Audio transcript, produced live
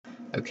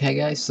Okay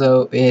guys,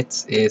 so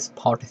it is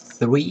part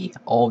 3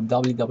 of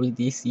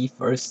WWDC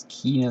first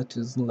Keynote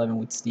 2011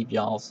 with Steve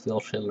Jobs, Phil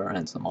Schiller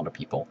and some other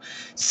people.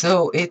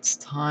 So it's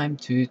time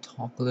to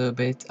talk a little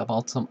bit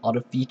about some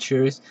other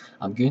features.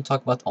 I'm going to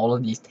talk about all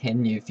of these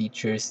 10 new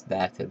features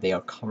that they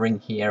are covering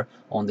here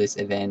on this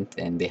event,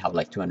 and they have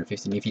like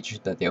 250 new features,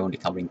 but they're only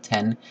covering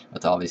 10,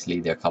 but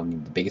obviously they're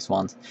covering the biggest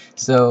ones.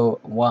 So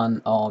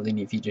one of the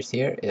new features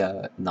here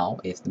now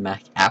is the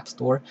Mac App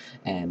Store,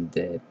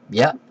 and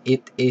yeah,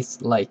 it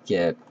is like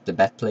the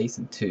best place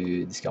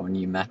to discover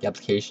new Mac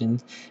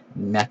applications,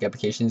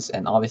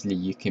 and obviously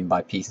you can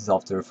buy PC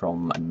software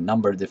from a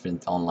number of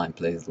different online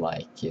places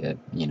like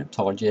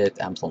Target,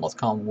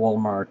 Amazon.com,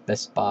 Walmart,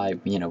 Best Buy.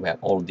 We have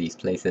all of these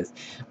places,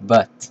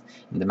 but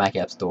the Mac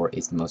App Store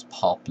is the most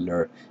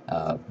popular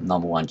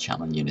 #1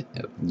 channel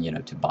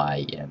unit to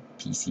buy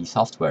PC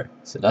software.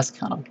 So that's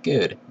kind of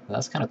good.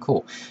 That's kind of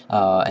cool.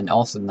 And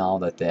also now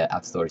that the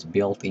App Store is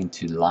built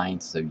into Line,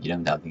 so you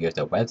don't have to go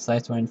to a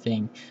website or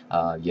anything.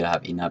 You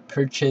have in-app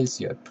purchase,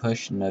 you have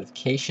push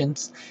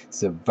notifications,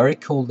 so very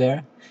cool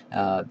there.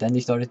 Then they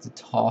started to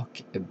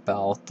talk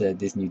about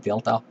this new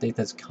Delta update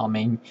that's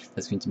coming,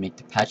 that's going to make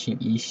the patching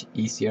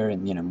easier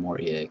and more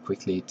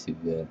quickly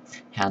to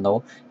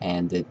handle.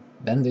 And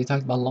then they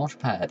talked about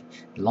Launchpad.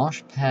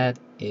 Launchpad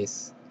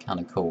is kind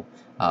of cool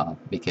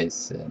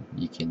because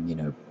you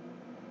can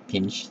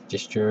pinch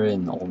gesture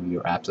and all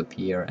your apps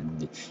appear,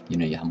 and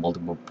you have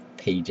multiple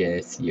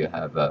pages. You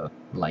have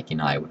like in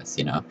iOS,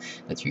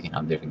 that you can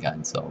have different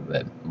kinds of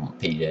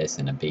pages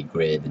and a big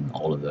grid and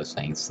all of those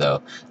things.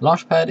 So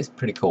Launchpad is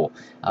pretty cool.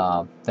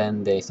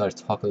 Then they started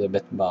to talk a little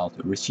bit about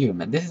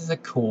resume, and this is a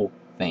cool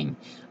thing.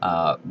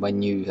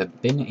 When you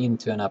have been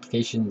into an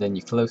application, then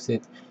you close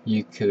it,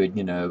 you could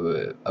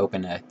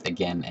open it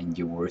again and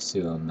you will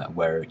resume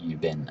where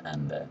you've been,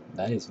 and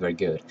that is very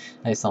good.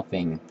 That is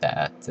something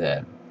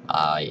that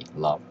I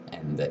love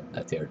and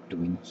that they're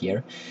doing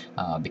here,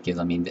 because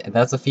I mean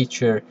that's a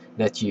feature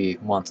that you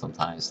want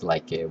sometimes,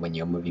 like when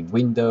you're moving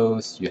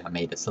windows, you have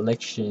made a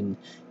selection,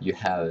 you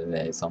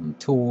have some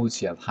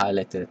tools, you have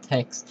highlighted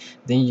text,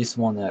 then you just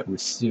want to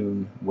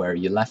resume where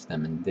you left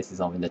them, and this is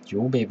something that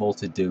you'll be able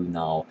to do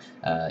now.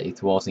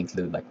 It will also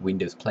include like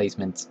windows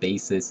placement,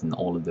 spaces, and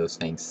all of those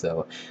things,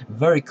 so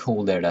very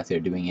cool there that they're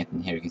doing it.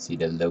 And here you can see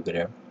the logo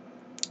there.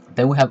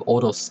 Then we have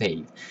auto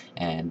save,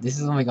 and this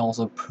is something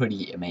also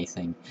pretty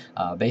amazing.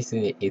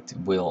 Basically it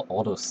will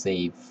auto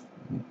save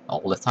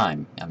all the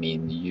time. I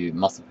mean, you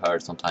must have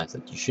heard sometimes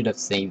that you should have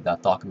saved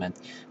that document.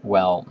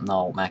 Well,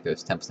 now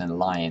macOS 10%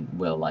 Lion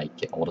will like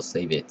auto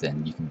save it,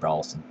 and you can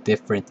browse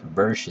different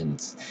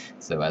versions.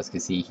 So as you can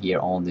see here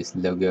on this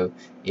logo,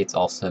 it's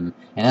awesome.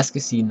 And as you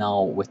can see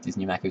now with this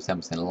new macOS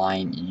 10%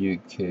 Lion, you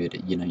could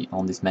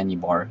on this menu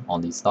bar on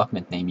this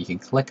document name, you can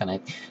click on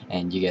it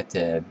and you get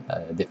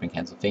different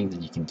kinds of things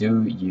that you can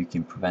do. You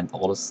can prevent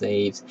auto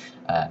saves.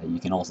 You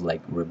can also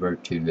like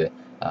revert to the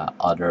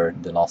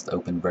last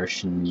open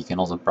version. You can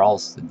also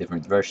browse the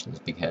different versions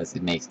because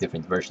it makes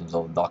different versions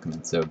of the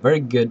document. So very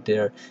good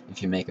there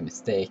if you make a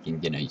mistake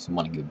and you just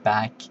want to go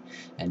back,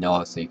 and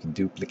also you can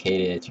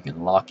duplicate it, you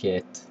can lock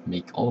it,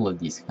 make all of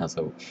these kinds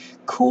of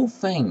cool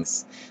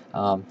things.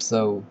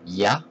 So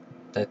yeah,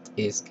 that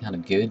is kind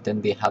of good.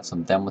 Then they have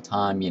some demo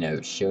time,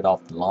 showed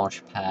off the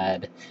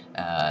Launchpad,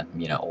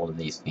 all of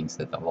these things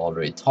that I've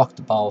already talked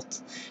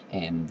about.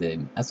 And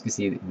as you can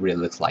see, it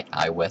really looks like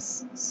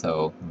iOS,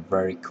 so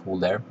very cool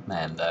there,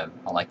 and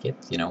I like it.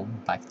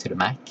 Back to the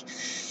Mac,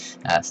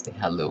 as they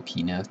had a little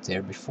keynote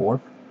there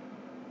before.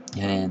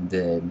 And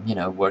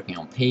working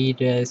on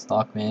pages,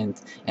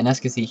 document, and as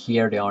you can see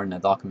here, they are in a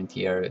document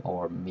here,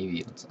 or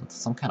maybe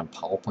some kind of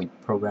PowerPoint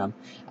program,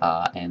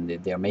 and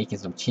they're making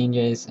some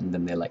changes, and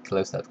then they like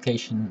close the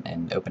application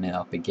and open it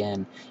up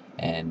again,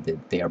 and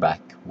they are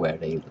back where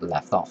they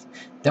left off.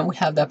 Then we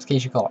have the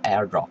application called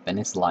AirDrop, and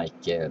it's like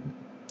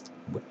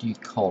what do you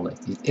call it?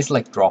 It's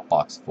like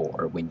Dropbox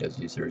for Windows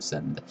users,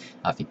 and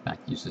I think Mac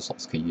users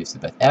also could use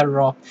it. But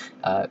AirDrop,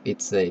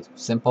 it's a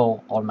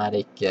simple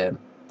automatic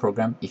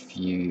program. If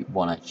you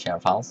want to share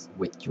files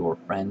with your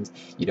friends,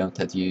 you don't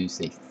have to use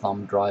a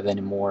thumb drive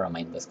anymore. I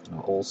mean, that's kind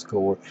of old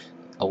school.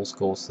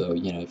 So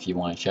if you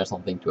want to share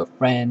something to a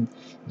friend,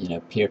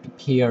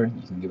 peer-to-peer,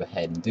 you can go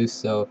ahead and do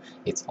so.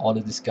 It's auto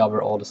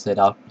discover, auto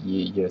setup.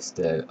 You just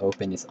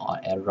open this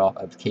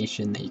AirDrop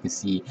application. You can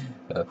see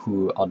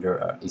who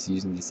other is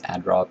using this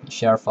AirDrop. You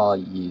share a file,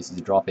 you use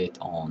to drop it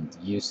on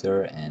the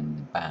user,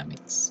 and bam,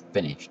 it's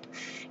finished.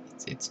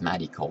 It's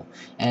magical.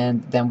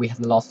 And then we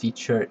have the last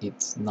feature,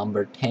 it's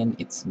number 10,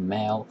 it's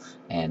mail.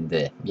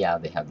 And yeah,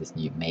 they have this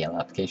new mail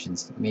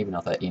applications. Maybe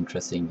not that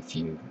interesting if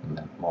you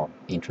more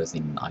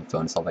interested in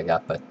iPhone and stuff like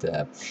that,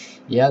 but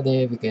yeah,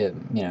 they've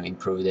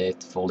improved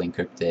it. Fully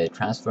encrypted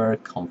transfer,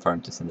 confirm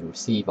to send and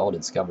receive, auto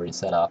discovery and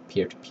setup,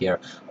 peer-to-peer.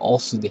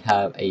 Also, they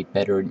have a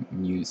better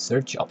new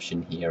search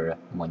option here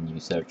when you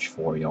search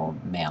for your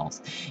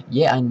mails.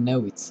 Yeah, I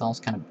know it sounds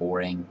kind of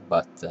boring,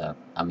 but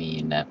I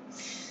mean,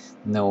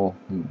 no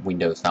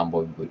Windows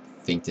fanboy would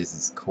think this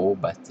is cool,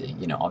 but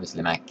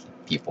obviously Mac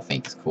people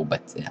think is cool,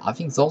 but I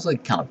think it's also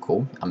kind of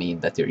cool. I mean,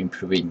 that they're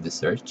improving the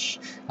search.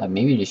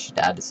 Maybe they should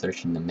add the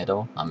search in the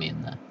middle. I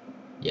mean,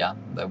 yeah,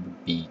 that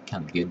would be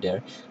kind of good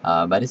there.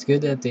 But it's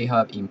good that they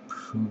have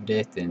improved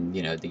it, and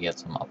they get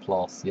some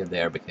applause here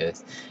there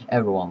because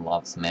everyone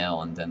loves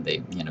mail, and then they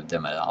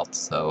demo it out.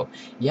 So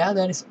yeah,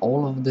 that is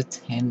all of the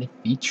 10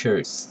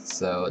 features.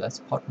 So that's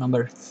part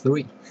number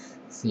 3.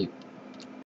 See you.